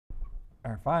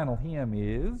Our final hymn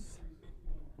is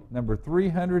number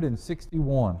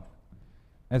 361.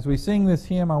 As we sing this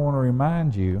hymn, I want to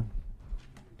remind you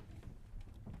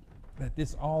that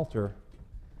this altar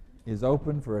is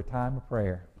open for a time of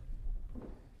prayer.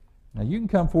 Now you can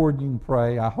come forward and you can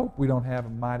pray. I hope we don't have a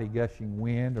mighty gushing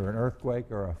wind or an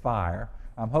earthquake or a fire.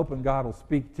 I'm hoping God will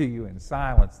speak to you in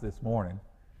silence this morning.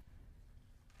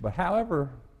 But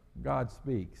however God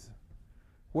speaks,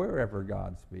 wherever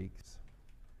God speaks,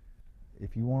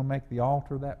 if you want to make the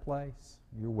altar that place,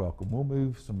 you're welcome. We'll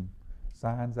move some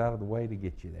signs out of the way to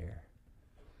get you there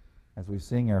as we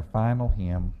sing our final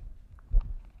hymn,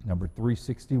 number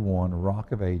 361,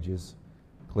 Rock of Ages,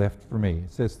 Cleft for Me.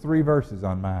 It says 3 verses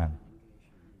on mine.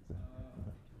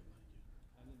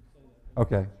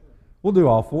 Okay. We'll do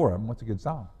all 4 of them. What's a good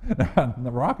song?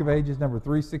 The Rock of Ages, number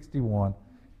 361.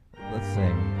 Let's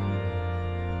sing.